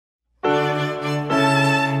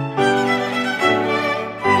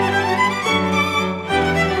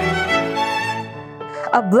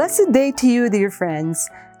A blessed day to you, dear friends.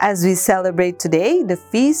 As we celebrate today the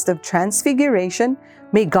Feast of Transfiguration,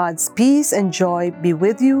 may God's peace and joy be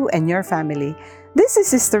with you and your family. This is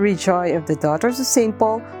Sister Rejoy of the Daughters of St.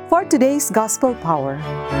 Paul for today's Gospel Power.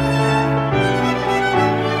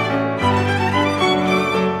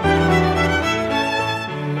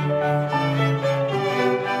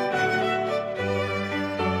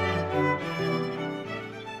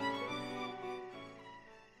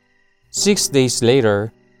 Six days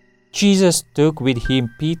later, Jesus took with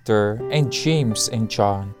him Peter and James and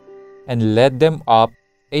John and led them up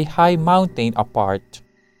a high mountain apart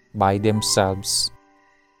by themselves.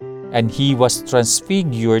 And he was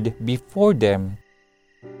transfigured before them,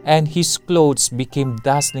 and his clothes became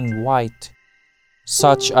dazzling white,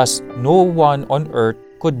 such as no one on earth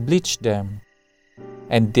could bleach them.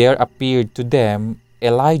 And there appeared to them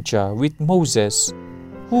Elijah with Moses,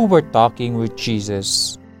 who were talking with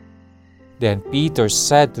Jesus. Then Peter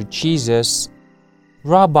said to Jesus,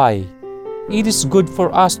 "Rabbi, it is good for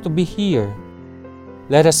us to be here.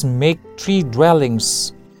 Let us make 3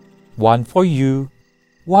 dwellings, one for you,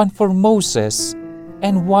 one for Moses,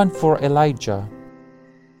 and one for Elijah."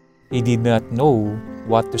 He did not know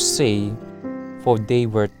what to say, for they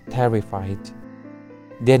were terrified.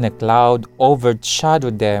 Then a cloud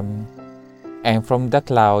overshadowed them, and from the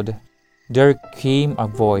cloud there came a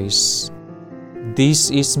voice, "This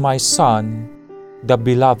is my Son, the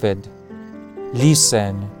Beloved.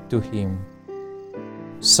 Listen to him."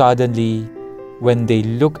 Suddenly, when they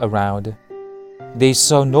looked around, they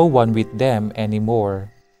saw no one with them anymore,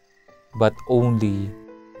 but only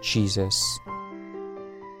Jesus.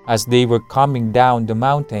 As they were coming down the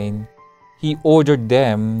mountain, he ordered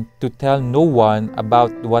them to tell no one about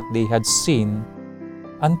what they had seen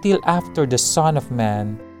until after the Son of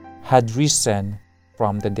Man had risen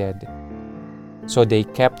from the dead. So they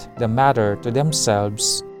kept the matter to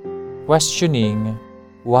themselves, questioning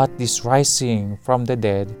what this rising from the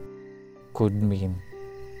dead could mean.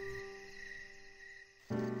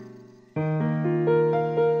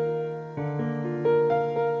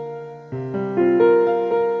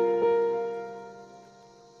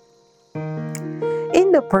 In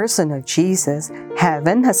the person of Jesus,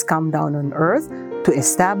 heaven has come down on earth to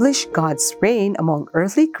establish God's reign among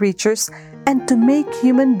earthly creatures and to make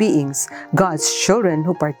human beings God's children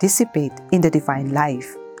who participate in the divine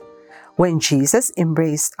life. When Jesus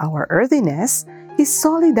embraced our earthiness, his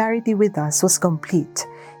solidarity with us was complete,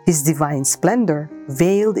 his divine splendor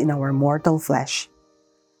veiled in our mortal flesh.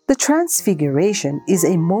 The Transfiguration is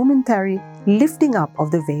a momentary lifting up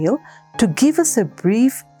of the veil to give us a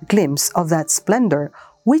brief glimpse of that splendor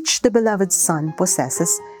which the beloved Son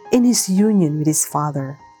possesses in his union with his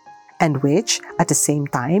Father, and which, at the same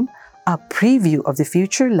time, a preview of the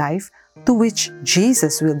future life to which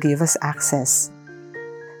Jesus will give us access.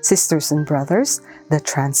 Sisters and brothers, the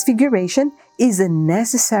Transfiguration is a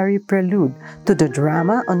necessary prelude to the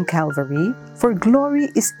drama on Calvary, for glory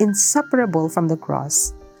is inseparable from the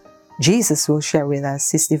cross. Jesus will share with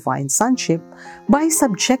us his divine sonship by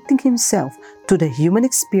subjecting himself to the human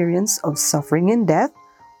experience of suffering and death,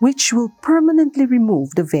 which will permanently remove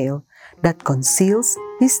the veil that conceals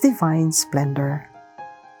his divine splendor.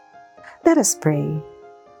 Let us pray.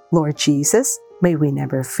 Lord Jesus, may we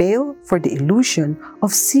never fail for the illusion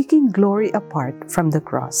of seeking glory apart from the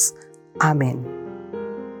cross. Amen.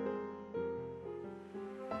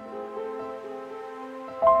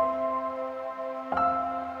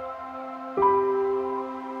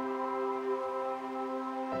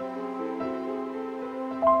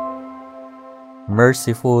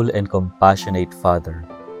 Merciful and compassionate Father,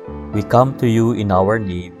 we come to you in our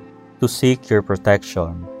need to seek your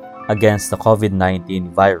protection against the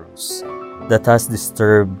COVID-19 virus that has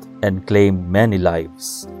disturbed and claimed many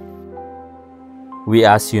lives. We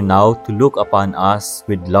ask you now to look upon us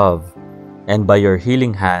with love and by your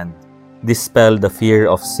healing hand, dispel the fear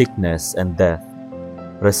of sickness and death,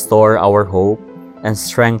 restore our hope, and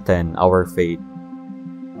strengthen our faith.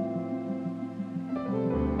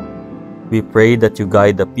 We pray that you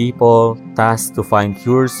guide the people tasked to find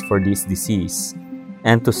cures for this disease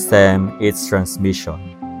and to stem its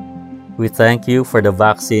transmission. We thank you for the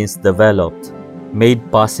vaccines developed,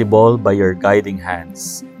 made possible by your guiding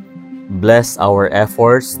hands. Bless our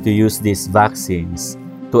efforts to use these vaccines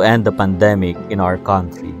to end the pandemic in our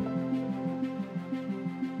country.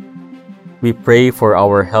 We pray for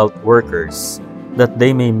our health workers that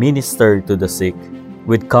they may minister to the sick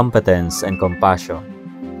with competence and compassion.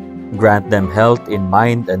 Grant them health in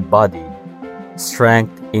mind and body,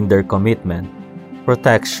 strength in their commitment,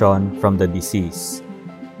 protection from the disease.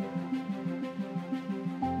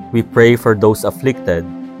 We pray for those afflicted,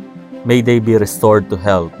 May they be restored to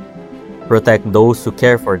health. Protect those who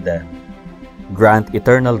care for them. Grant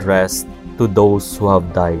eternal rest to those who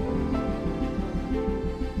have died.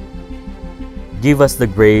 Give us the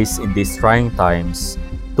grace in these trying times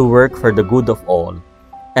to work for the good of all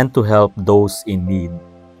and to help those in need.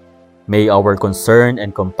 May our concern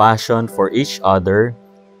and compassion for each other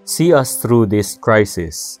see us through this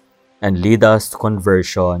crisis and lead us to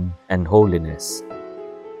conversion and holiness.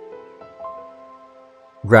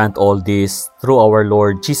 Grant all this through our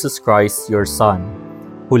Lord Jesus Christ, your Son,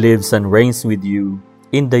 who lives and reigns with you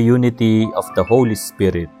in the unity of the Holy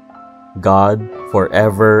Spirit, God,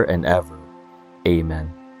 forever and ever.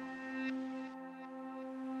 Amen.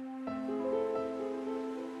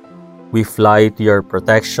 We fly to your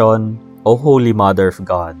protection, O Holy Mother of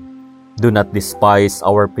God. Do not despise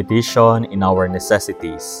our petition in our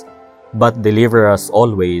necessities, but deliver us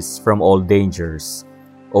always from all dangers,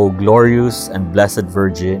 O glorious and blessed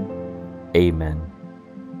Virgin. Amen.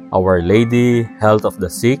 Our Lady, health of the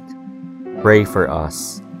sick, pray for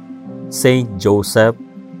us. Saint Joseph,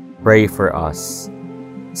 pray for us.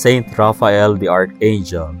 Saint Raphael the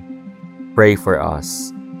Archangel, pray for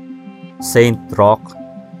us. Saint Roch,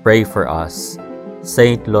 pray for us.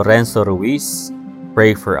 Saint Lorenzo Ruiz,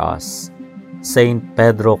 pray for us. Saint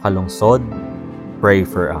Pedro Calungsod, pray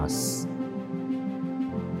for us.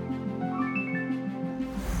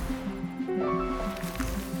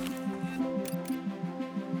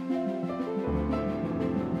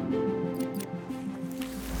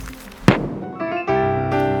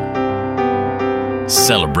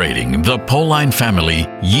 Celebrating the Pauline Family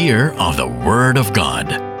Year of the Word of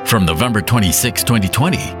God from November 26,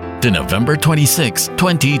 2020 to November 26,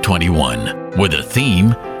 2021 with a theme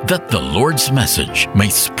that the Lord's message may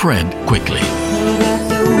spread quickly.